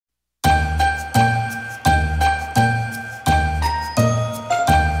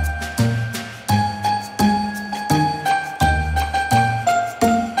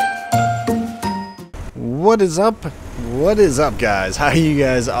what is up? What is up, guys? How you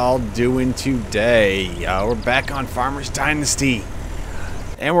guys all doing today? We're back on Farmers Dynasty,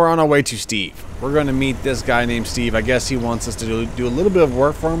 and we're on our way to Steve. We're going to meet this guy named Steve. I guess he wants us to do a little bit of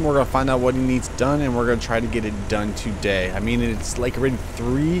work for him. We're going to find out what he needs done, and we're going to try to get it done today. I mean, it's like already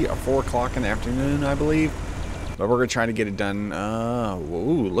 3 or 4 o'clock in the afternoon, I believe. But we're going to try to get it done. Whoa,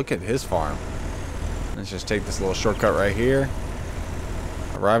 look at his farm. Let's just take this little shortcut right here.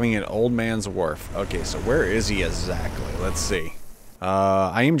 Arriving at Old Man's Wharf. Okay, so where is he exactly? Let's see.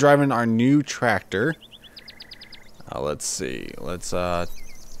 I am driving our new tractor. Let's see. Let's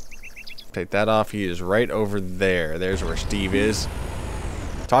take that off. He is right over there. There's where Steve is.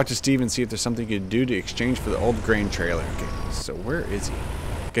 Talk to Steve and see if there's something you can do to exchange for the old grain trailer. Okay, so where is he?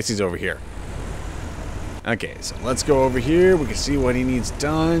 Guess he's over here. Okay, so let's go over here. We can see what he needs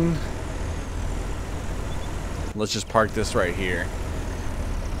done. Let's just park this right here.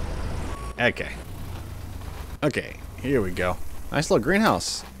 Okay. Okay, here we go. Nice little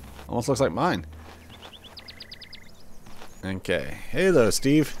greenhouse. Almost looks like mine. Okay. Hello,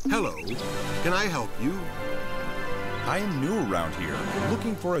 Steve. Hello. Can I help you? I am new around here,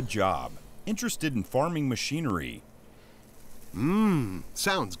 looking for a job. Interested in farming machinery.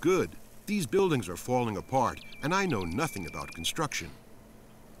 Sounds good. These buildings are falling apart, and I know nothing about construction.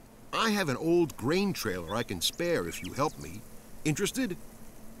 I have an old grain trailer I can spare if you help me. Interested?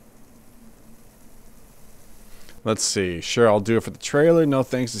 Let's see. Sure, I'll do it for the trailer. No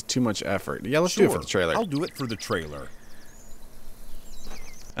thanks, it's too much effort. Yeah, let's do it for the trailer. I'll do it for the trailer.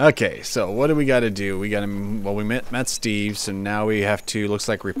 Okay, so what do we got to do? We got to, well, we met Steve, so now we have to, looks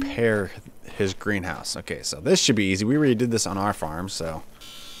like, repair his greenhouse. Okay, so this should be easy. We already did this on our farm, so.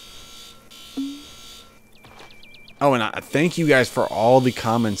 Oh, and thank you guys for all the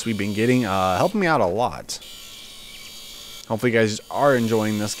comments we've been getting. Helping me out a lot. Hopefully you guys are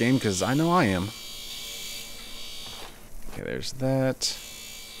enjoying this game, because I know I am. Okay, there's that.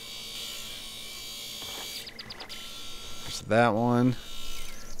 There's that one.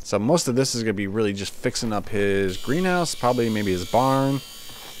 So most of this is going to be really just fixing up his greenhouse, probably maybe his barn.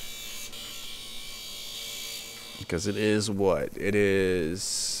 Because it is what? It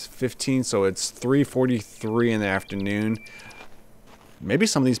is 15, so it's 3:43 in the afternoon. Maybe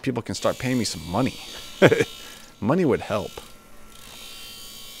some of these people can start paying me some money. Money would help.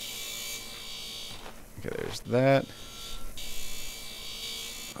 Okay, there's that.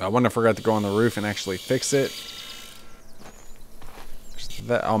 I wonder if I forgot to go on the roof and actually fix it.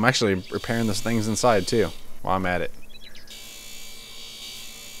 That, oh, I'm actually repairing those things inside too while I'm at it.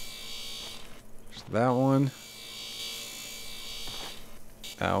 There's that one.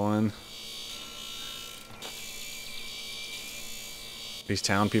 That one. These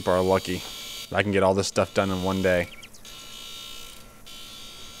town people are lucky. I can get all this stuff done in one day.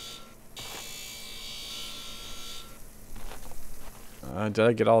 Did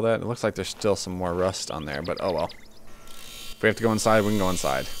I get all that? It looks like there's still some more rust on there, but oh well. If we have to go inside, we can go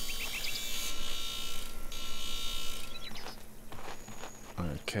inside.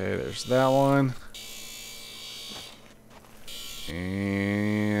 Okay, there's that one.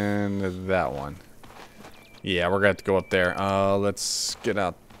 And that one. Yeah, we're going to have to go up there. Let's get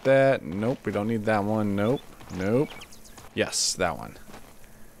out that. Nope, we don't need that one. Nope. Nope. Yes, that one.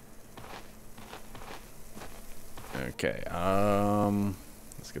 Okay,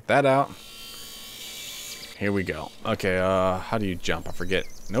 let's get that out. Here we go. Okay, how do you jump? I forget.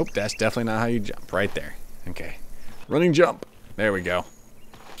 Nope, that's definitely not how you jump. Right there. Okay. Running jump. There we go.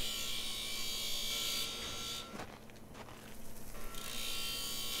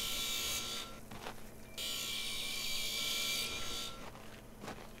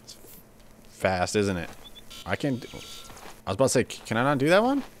 It's fast, isn't it? I can't do, I was about to say, can I not do that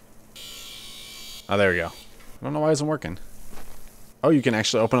one? Oh, there we go. I don't know why it isn't working. Oh, you can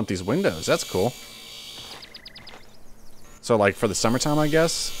actually open up these windows. That's cool. So, like, for the summertime, I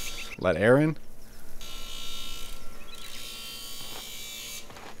guess? Let air in?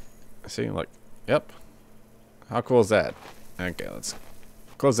 See, look. Yep. How cool is that? Okay, let's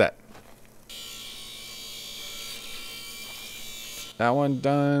close that. That one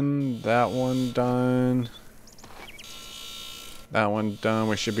done. That one done. That one done.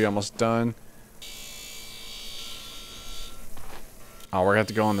 We should be almost done. Oh, we're going to have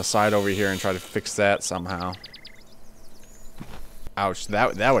to go on the side over here and try to fix that somehow. Ouch,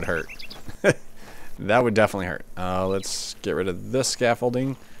 that would hurt. That would definitely hurt. Let's get rid of this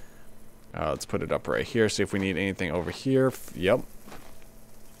scaffolding. Let's put it up right here, see if we need anything over here. Yep.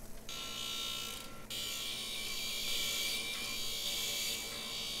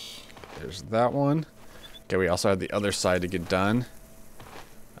 There's that one. Okay, we also have the other side to get done.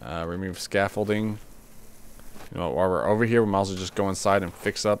 Remove scaffolding. You know, while we're over here, we might as well just go inside and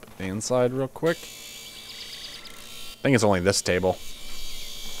fix up the inside real quick. I think it's only this table.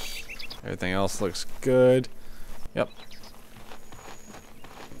 Everything else looks good. Yep.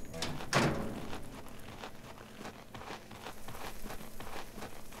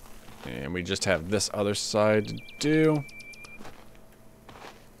 And we just have this other side to do.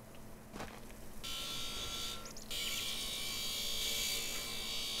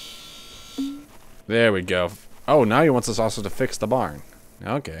 There we go. Oh, now he wants us also to fix the barn.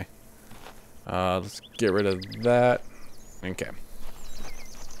 Okay. Let's get rid of that. Okay.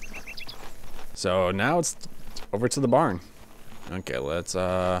 So now it's over to the barn. Okay, let's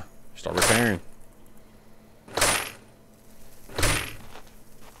start repairing.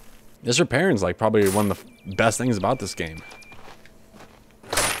 This repairing is like probably one of the best things about this game.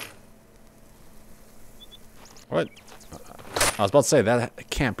 What? I was about to say that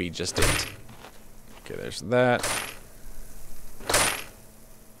can't be just it. Okay, there's that.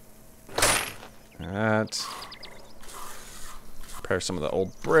 That. Repair some of the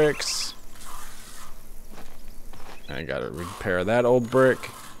old bricks. I gotta repair that old brick.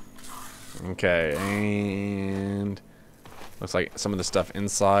 Okay, and looks like some of the stuff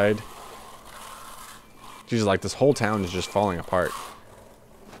inside. Geez, like this whole town is just falling apart.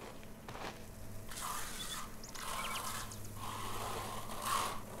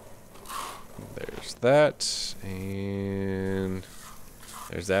 There's that, and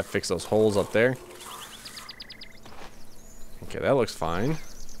there's that. Fix those holes up there. Okay, that looks fine.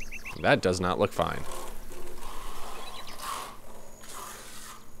 That does not look fine.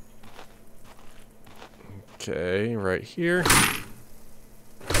 Okay, right here.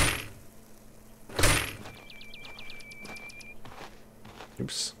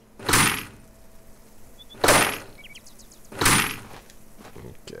 Oops.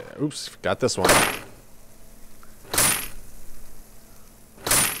 Okay, oops, got this one.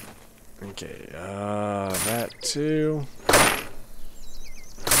 Okay, that too.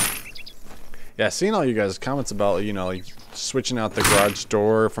 Yeah, seeing all you guys' comments about, you know, like switching out the garage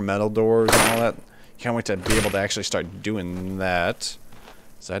door for metal doors and all that. Can't wait to be able to actually start doing that.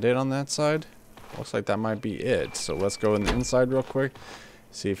 Is that it on that side? Looks like that might be it. So let's go in the inside real quick.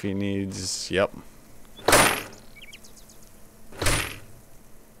 See if he needs... Yep.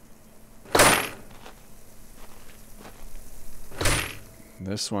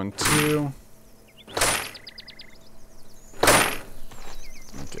 This one too.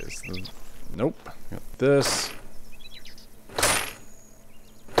 Okay, so nope. Got this.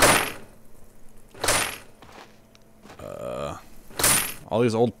 All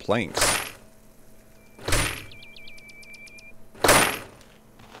these old planks.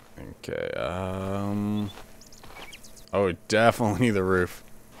 Okay, oh, definitely the roof.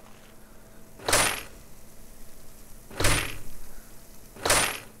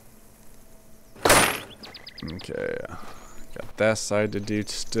 Okay, got that side to do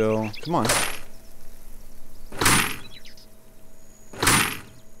still. Come on.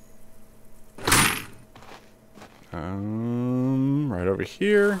 Right over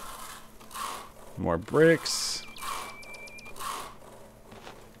here. More bricks.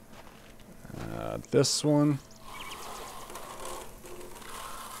 This one.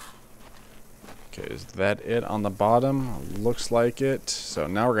 Okay, is that it on the bottom? Looks like it. So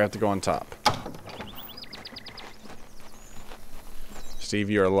now we're gonna have to go on top. Steve,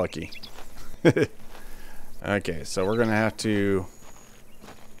 you are lucky. Okay, so we're gonna have to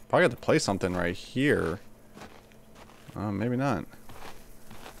probably have to place something right here. Maybe not.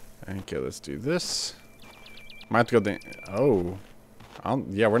 Okay, let's do this. Might have to go the... Oh.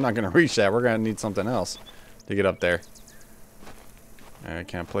 Yeah, we're not going to reach that. We're going to need something else to get up there.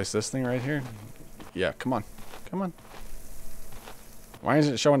 Can I place this thing right here? Yeah, come on. Come on. Why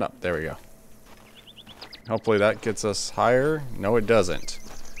isn't it showing up? There we go. Hopefully that gets us higher. No, it doesn't.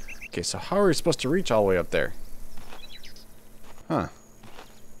 Okay, so how are we supposed to reach all the way up there? Huh.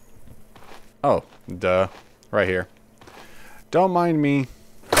 Oh, duh. Right here. Don't mind me.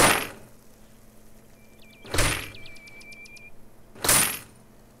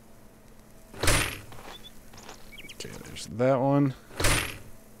 Okay, there's that one.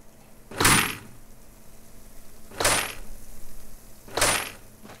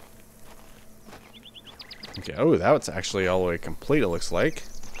 Okay, oh, that's actually all the way complete, it looks like.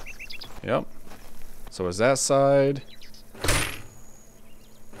 Yep. So is that side?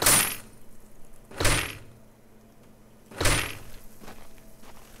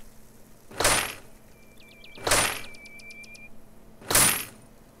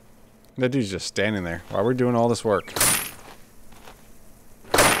 That dude's just standing there while we're doing all this work.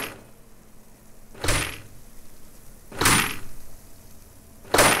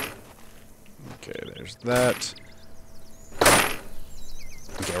 Okay, there's that.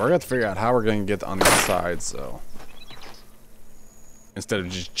 Okay, we're gonna have to figure out how we're gonna get on this side, so instead of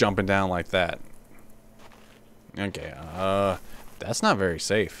just jumping down like that. Okay, that's not very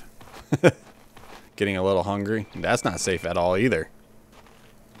safe. Getting a little hungry. That's not safe at all either.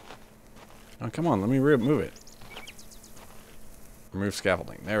 Oh, come on, let me remove it. Remove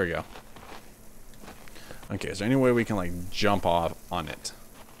scaffolding. There we go. Okay, is there any way we can, like, jump off on it?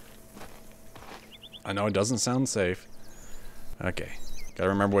 I know it doesn't sound safe. Okay. Gotta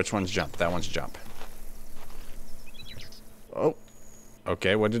remember which one's jump. That one's jump. Oh.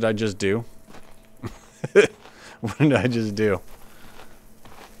 Okay, what did I just do? What did I just do?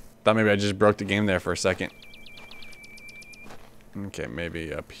 Thought maybe I just broke the game there for a second. Okay,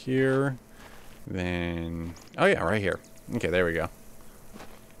 maybe up here. Then... oh yeah, right here. Okay, there we go.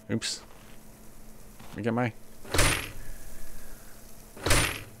 Oops. Let me get my...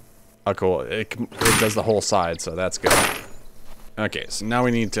 oh, cool. It does the whole side, so that's good. Okay, so now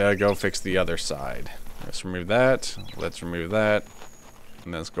we need to go fix the other side. Let's remove that. Let's remove that.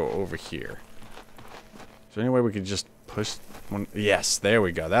 And let's go over here. Is there any way we could just push one? Yes, there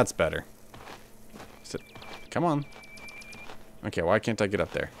we go. That's better. Come on. Okay, why can't I get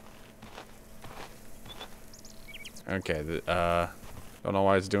up there? Okay, don't know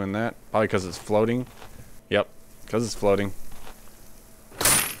why it's doing that. Probably because it's floating. Yep, because it's floating.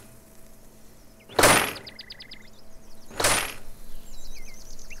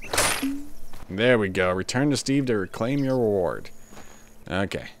 There we go. Return to Steve to reclaim your reward.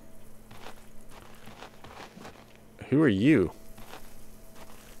 Okay. Who are you?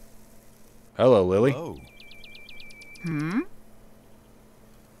 Hello, Lily. Hello.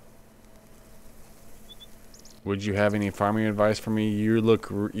 Would you have any farming advice for me? You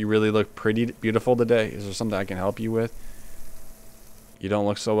really look pretty beautiful today. Is there something I can help you with? You don't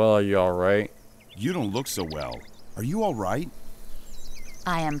look so well. Are you all right? You don't look so well. Are you all right?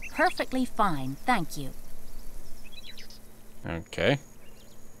 I am perfectly fine, thank you. Okay.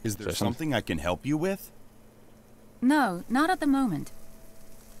 Is there something I can help you with? No, not at the moment.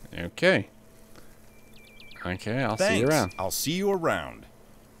 Okay. Okay, I'll see you around. I'll see you around.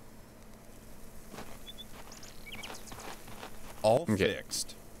 All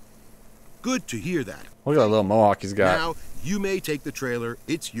fixed. Good to hear that. Look at that little mohawk he's got. Now, you may take the trailer.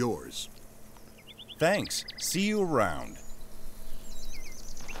 It's yours. Thanks. See you around.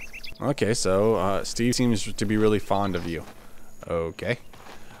 Okay, so Steve seems to be really fond of you. Okay.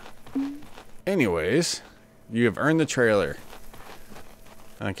 Anyways, you have earned the trailer.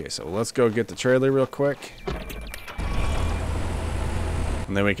 Okay, so let's go get the trailer real quick.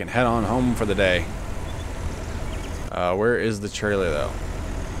 And then we can head on home for the day. Where is the trailer, though?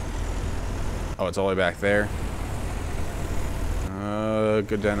 Oh, it's all the way back there.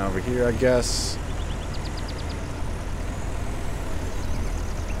 Go down over here, I guess.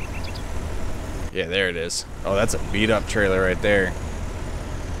 Yeah, there it is. Oh, that's a beat-up trailer right there.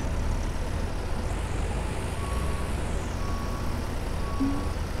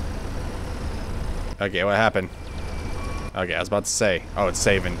 Okay, what happened? Okay, I was about to say. Oh, it's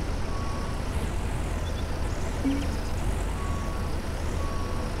saving.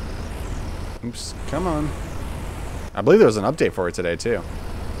 Oops, come on. I believe there was an update for it today, too.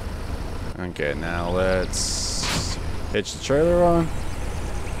 Okay, now let's hitch the trailer on.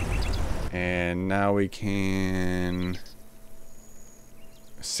 And now we can...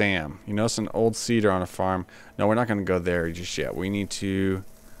 Sam, you notice an old cedar on a farm. No, we're not going to go there just yet. We need to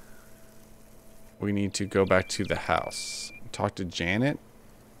go back to the house. Talk to Janet.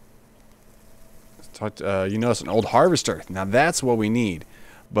 You notice an old harvester. Now that's what we need.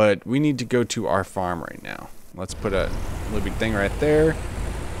 But we need to go to our farm right now. Let's put a little bit thing right there.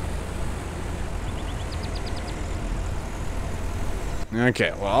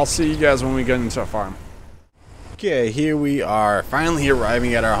 Okay, well, I'll see you guys when we get into our farm. Okay, here we are, finally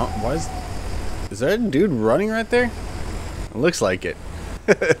arriving at our home. Is that a dude running right there? It looks like it.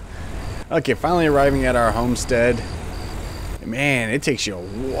 Okay, finally arriving at our homestead. Man, it takes you a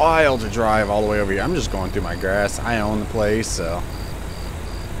while to drive all the way over here. I'm just going through my grass. I own the place, so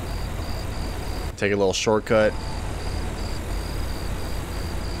take a little shortcut.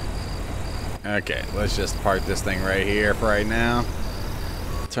 Okay, let's just park this thing right here for right now.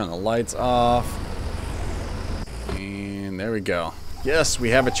 Turn the lights off. And there we go. Yes, we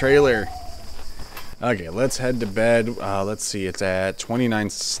have a trailer. Okay, let's head to bed. Let's see, it's at 29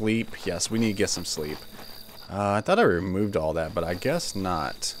 sleep. Yes, we need to get some sleep. I thought I removed all that, but I guess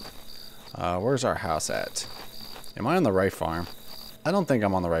not. Where's our house at? Am I on the right farm? I don't think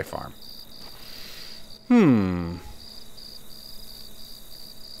I'm on the right farm.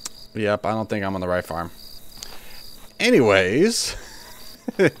 Yep, I don't think I'm on the right farm. Anyways,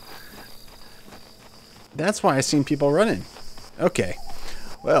 that's why I seen people running. Okay,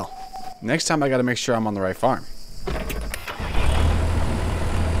 well, next time I got to make sure I'm on the right farm.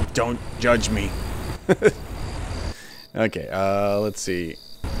 Don't judge me. Okay, let's see.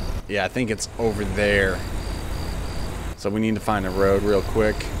 Yeah, I think it's over there. So we need to find a road real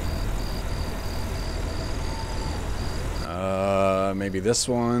quick. Maybe this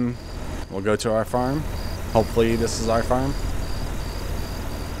one. We'll go to our farm. Hopefully this is our farm.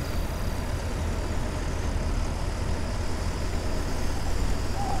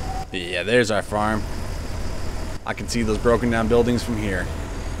 Yeah, there's our farm. I can see those broken down buildings from here.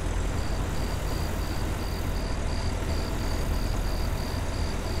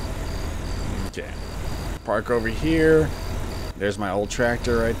 Okay. Park over here. There's my old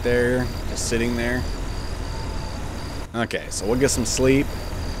tractor right there, just sitting there. Okay, so we'll get some sleep,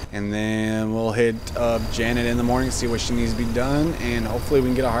 and then we'll hit up Janet in the morning, see what she needs to be done, and hopefully we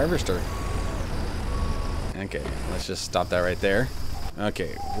can get a harvester. Okay, let's just stop that right there.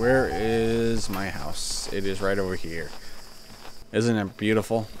 Okay, where is my house? It is right over here. Isn't it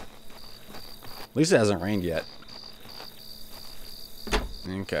beautiful? At least it hasn't rained yet.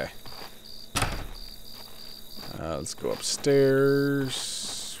 Okay. Let's go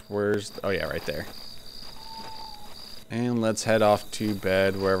upstairs. Where's... oh yeah, right there. And let's head off to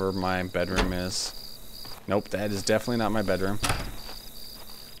bed, wherever my bedroom is. Nope, that is definitely not my bedroom. How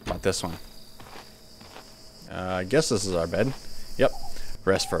about this one? I guess this is our bed. Yep.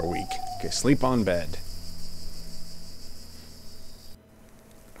 Rest for a week. Okay, sleep on bed.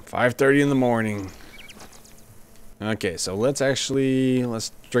 5:30 in the morning. Okay, so let's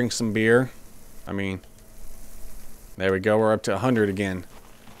drink some beer. I mean, there we go. We're up to 100 again.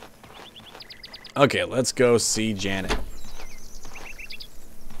 Okay, let's go see Janet.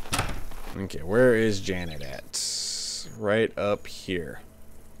 Okay, where is Janet at? Right up here.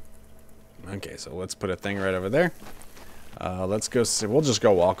 Okay, so let's put a thing right over there. Let's go see. We'll just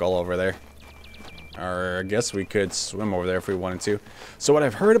go walk all over there. Or I guess we could swim over there if we wanted to. So what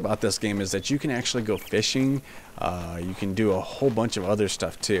I've heard about this game is that you can actually go fishing. You can do a whole bunch of other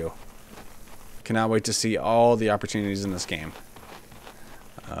stuff too. Cannot wait to see all the opportunities in this game.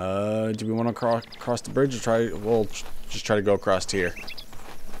 Do we want to cross the bridge or we'll just try to go across here.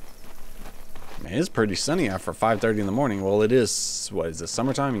 Man, it's pretty sunny out for 5:30 in the morning. Well, it is, what is it,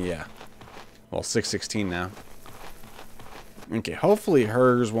 summertime? Yeah. Well, 6:16 now. Okay, hopefully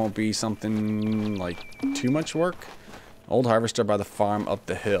hers won't be something like too much work. Old harvester by the farm up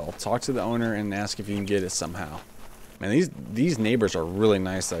the hill. Talk to the owner and ask if you can get it somehow. Man, these neighbors are really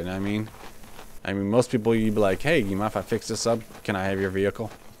nice though, you know what I mean? I mean, most people, you'd be like, hey, you mind if I fix this up? Can I have your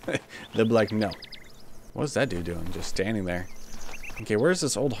vehicle? They'll be like, no. What's that dude doing? Just standing there. Okay, where's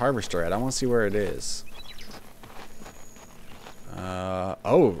this old harvester at? I want to see where it is.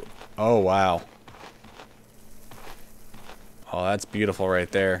 Oh, wow. Oh, that's beautiful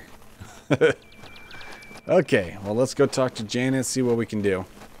right there. Okay, well, let's go talk to Janet, see what we can do.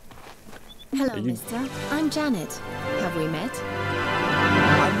 Hello, mister. I'm Janet. Have we met?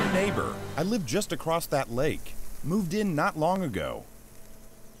 I'm your neighbor. I live just across that lake. Moved in not long ago.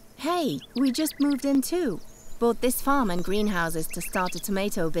 Hey, we just moved in too. Bought this farm and greenhouses to start a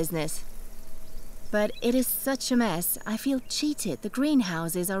tomato business. But it is such a mess. I feel cheated. The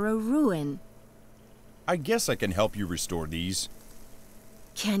greenhouses are a ruin. I guess I can help you restore these.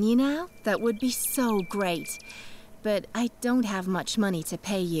 Can you now? That would be so great. But I don't have much money to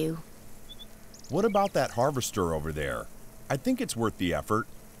pay you. What about that harvester over there? I think it's worth the effort.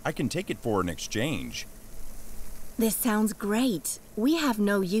 I can take it for an exchange. This sounds great. We have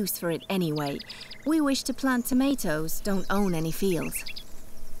no use for it anyway. We wish to plant tomatoes, don't own any fields.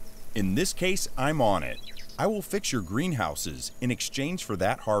 In this case, I'm on it. I will fix your greenhouses in exchange for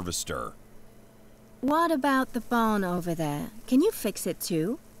that harvester. What about the barn over there? Can you fix it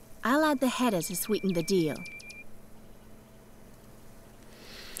too? I'll add the header to sweeten the deal.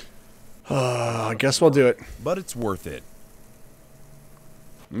 I guess we'll do it. But it's worth it.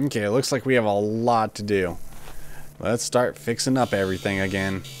 Okay, it looks like we have a lot to do. Let's start fixing up everything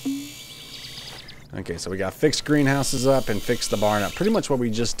again. Okay, so we got fixed greenhouses up and fixed the barn up. Pretty much what we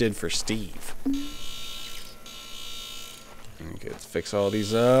just did for Steve. Okay, let's fix all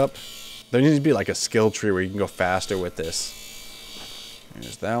these up. There needs to be like a skill tree where you can go faster with this.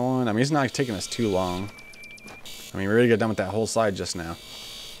 There's that one. I mean, it's not taking us too long. I mean, we already got done with that whole side just now.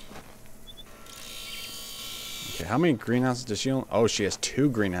 Okay, how many greenhouses does she own? Oh, she has 2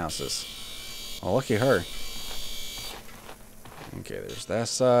 greenhouses. Oh, lucky her. Okay, there's that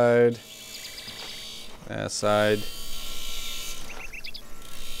side. That side.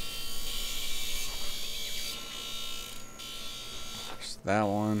 There's that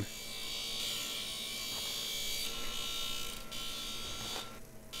one.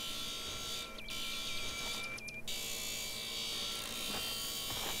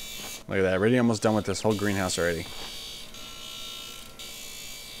 Look at that. Already almost done with this whole greenhouse already.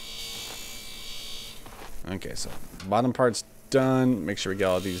 Okay, so bottom part's done. Make sure we get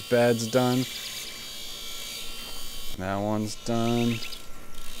all these beds done. That one's done.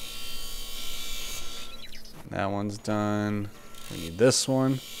 That one's done. We need this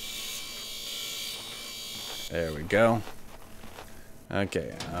one. There we go.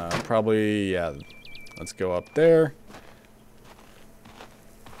 Okay, probably, yeah. Let's go up there.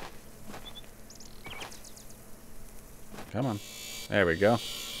 Come on. There we go.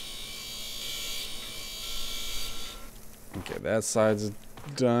 Okay, that side's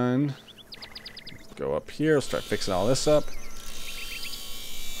done. Go up here, start fixing all this up.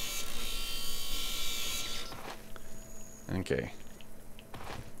 Okay.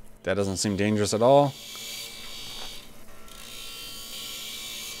 That doesn't seem dangerous at all.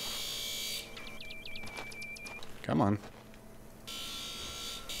 Come on.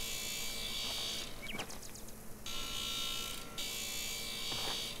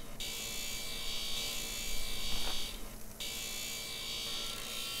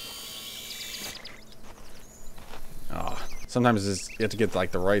 Sometimes you have to get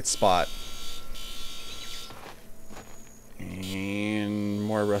like the right spot. And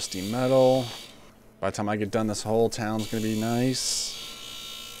more rusty metal. By the time I get done, this whole town's gonna be nice.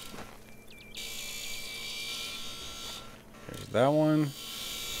 There's that one.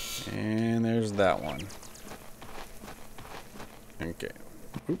 And there's that one. Okay.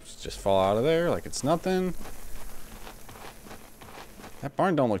 Oops, just fall out of there like it's nothing. That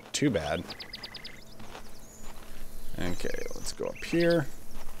barn don't look too bad. Okay, let's go up here.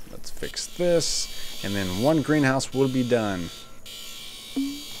 Let's fix this. And then one greenhouse will be done.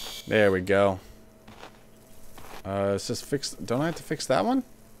 There we go. Let's just fix... Don't I have to fix that one?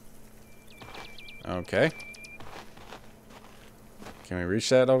 Okay. Can we reach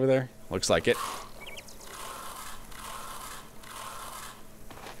that over there? Looks like it.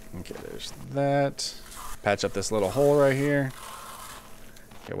 Okay, there's that. Patch up this little hole right here.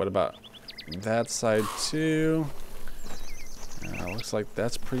 Okay, what about that side too? Looks like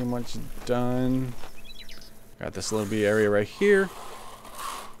that's pretty much done. Got this little bit area right here.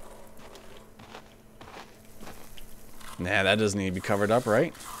 Nah, that doesn't need to be covered up,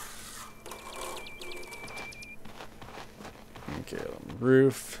 right? Okay,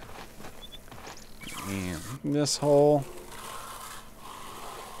 roof. And this hole.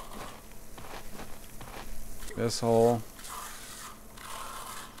 This hole.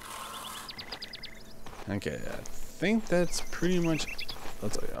 Okay, I think that's pretty much...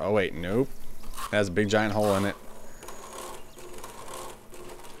 Oh wait, nope. It has a big giant hole in it.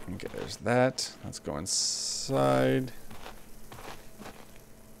 Okay, there's that. Let's go inside.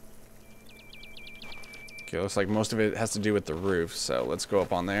 Okay, looks like most of it has to do with the roof, so let's go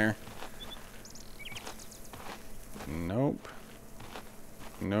up on there. Nope.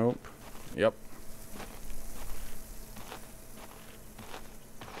 Nope. Yep.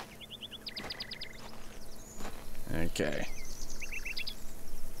 Okay.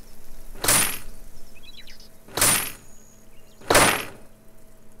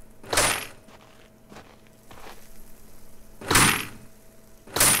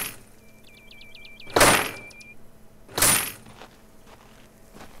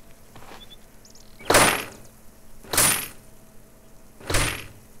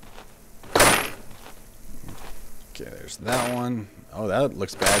 Okay, there's that one. Oh, that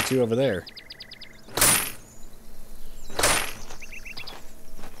looks bad too over there.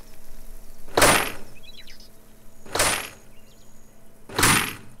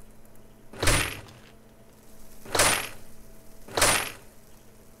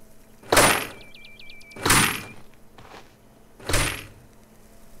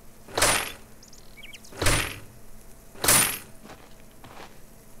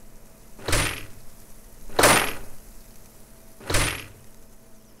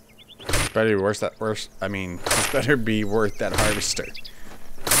 Better be this better be worth that harvester.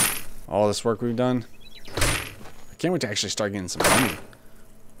 All this work we've done. I can't wait to actually start getting some money.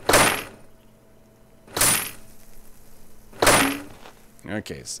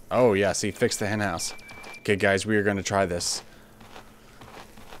 Okay. Oh yeah, see, fix the hen house. Okay, guys, we are going to try this.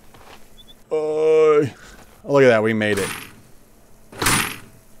 Oh, look at that, we made it.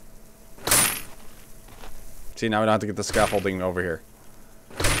 See, now we don't have to get the scaffolding over here.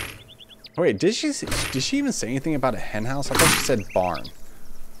 Wait, did she even say anything about a hen house? I thought she said barn.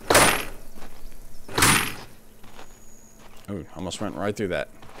 Ooh, almost went right through that.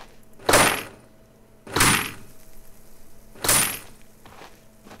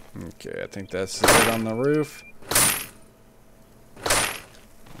 Okay, I think that's it on the roof.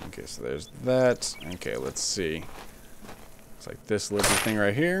 Okay, so there's that. Okay, let's see. Looks like this little thing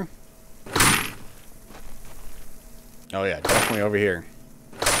right here. Oh yeah, definitely over here.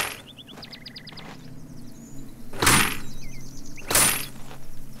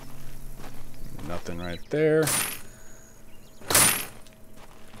 Nothing right there.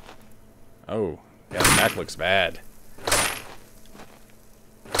 Oh, yeah, the back looks bad.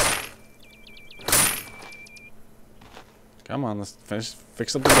 Come on, let's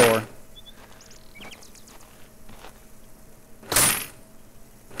fix up the door.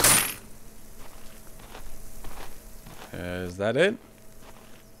 Is that it?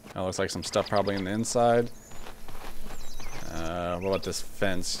 Oh, looks like some stuff probably in the inside. What about this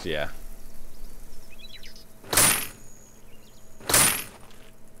fence? Yeah.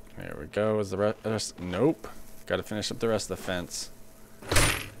 There we go. Is the rest? Nope. Got to finish up the rest of the fence.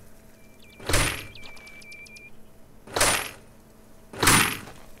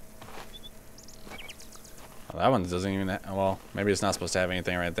 Well, that one doesn't even. Well, maybe it's not supposed to have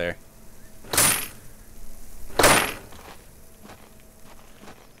anything right there.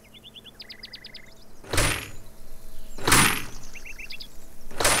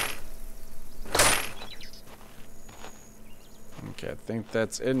 Okay, I think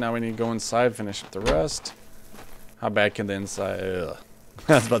that's it. Now we need to go inside, finish up the rest. How bad can the inside... Ugh.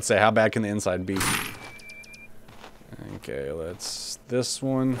 I was about to say, how bad can the inside be? Okay, let's... This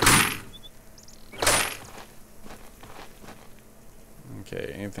one.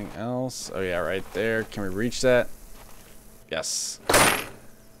 Okay, anything else? Oh yeah, right there. Can we reach that? Yes.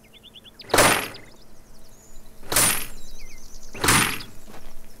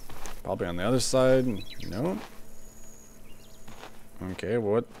 Probably on the other side. No. Okay,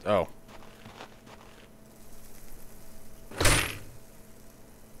 what? Oh.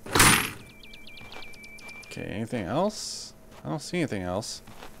 Okay, anything else? I don't see anything else.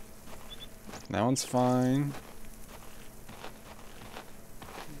 That one's fine.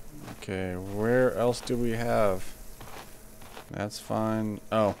 Okay, where else do we have? That's fine.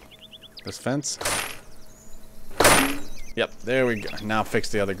 Oh, this fence? Yep, there we go. Now fix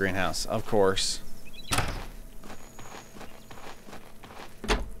the other greenhouse, of course.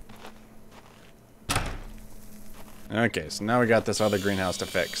 Okay, so now we got this other greenhouse to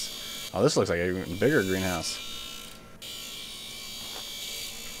fix. Oh, this looks like an even bigger greenhouse.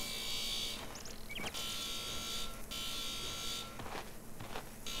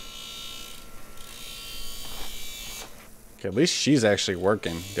 Okay, at least she's actually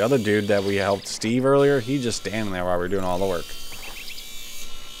working. The other dude that we helped Steve earlier, he's just standing there while we're doing all the work.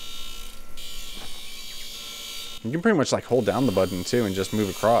 You can pretty much like hold down the button too and just move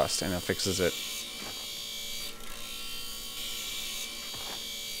across and it fixes it.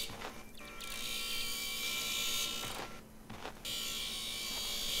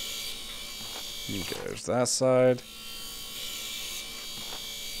 Okay, there's that side.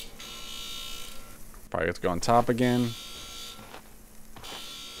 Probably have to go on top again.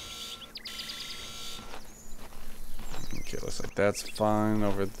 Okay, looks like that's fine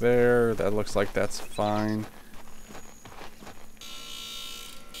over there. That looks like that's fine.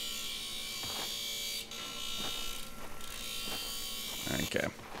 Okay.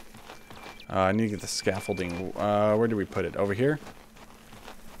 I need to get the scaffolding. Where do we put it? Over here?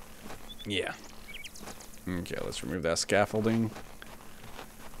 Yeah. Okay, let's remove that scaffolding.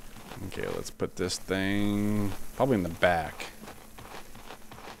 Okay, let's put this thing probably in the back.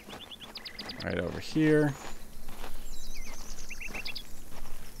 Right over here.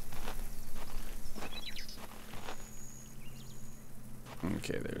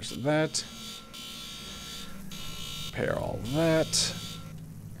 Okay, there's that. Repair all that.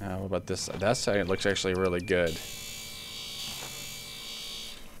 What about this side? That side looks actually really good.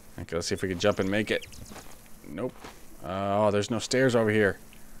 Okay, let's see if we can jump and make it. Nope. Oh, there's no stairs over here.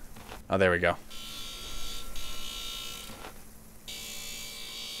 Oh, there we go.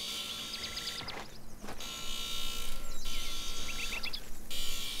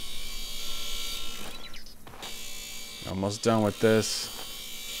 Almost done with this.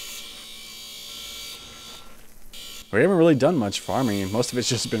 We haven't really done much farming. Most of it's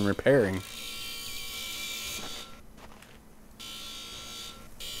just been repairing.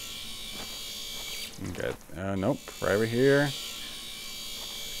 Okay, nope, right over here.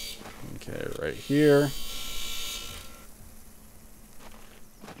 Okay, right here.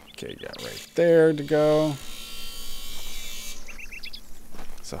 Okay, got right there to go.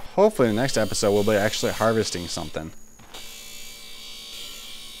 So hopefully the next episode we'll be actually harvesting something.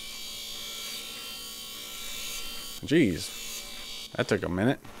 Jeez. That took a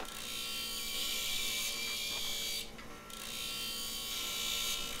minute.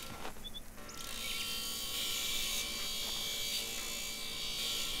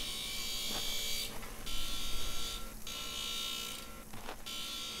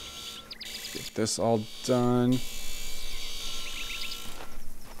 Get this all done.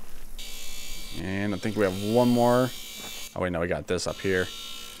 And I think we have one more. Oh wait, no, we got this up here.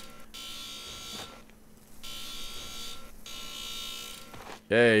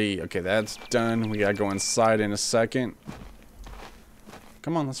 Yay, okay, that's done. We gotta go inside in a second.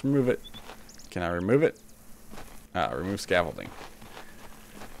 Come on, let's remove it. Can I remove it? Remove scaffolding.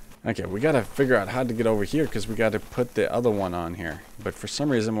 Okay, we gotta figure out how to get over here because we gotta put the other one on here. But for some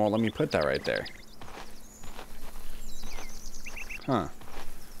reason, it won't let me put that right there. Huh.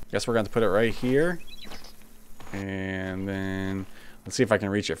 Guess we're going to put it right here. And then let's see if I can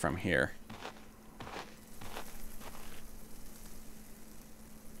reach it from here.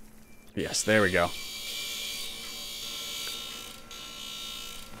 Yes, there we go.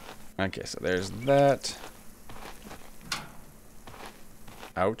 Okay, so there's that.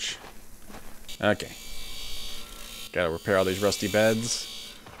 Ouch. Okay. Gotta repair all these rusty beds.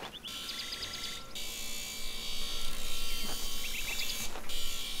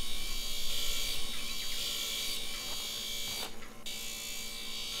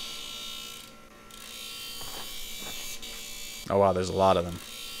 Oh wow, there's a lot of them.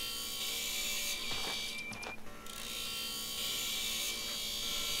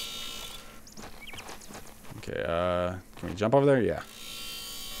 Okay, can we jump over there? Yeah.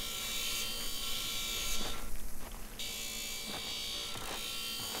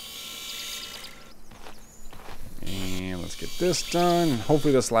 And let's get this done.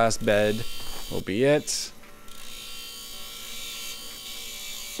 Hopefully this last bed will be it.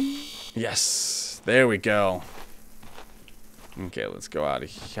 Yes, there we go. Okay, let's go out of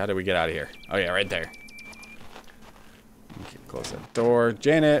here. How do we get out of here? Oh yeah, right there. Okay, close that door.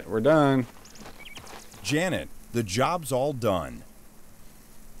 Janet, we're done. Janet, the job's all done.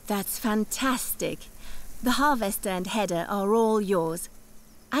 That's fantastic. The harvester and header are all yours.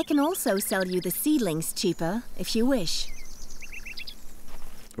 I can also sell you the seedlings cheaper, if you wish.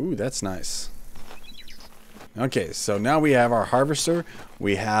 Ooh, that's nice. Okay, so now we have our harvester.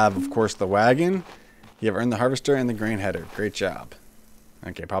 We have, of course, the wagon. You have earned the harvester and the grain header. Great job.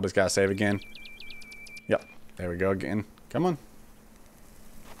 Okay, probably just gotta save again. Yep, there we go again. Come on.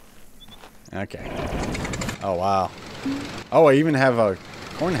 Okay. Oh, wow. Oh, I even have a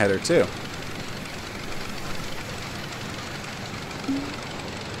corn header, too.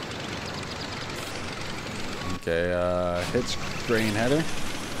 Okay, hitch grain header.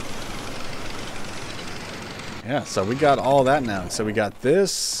 Yeah, so we got all that now. So we got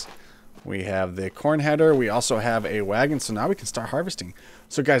this. We have the corn header. We also have a wagon. So now we can start harvesting.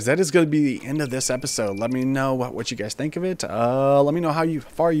 So guys, that is going to be the end of this episode. Let me know what you guys think of it. Let me know how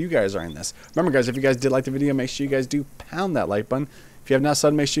far you guys are in this. Remember guys, if you guys did like the video, make sure you guys do pound that like button. If you have not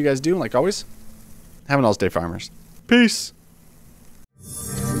subbed, make sure you guys do. And like always, have an awesome day, farmers. Peace.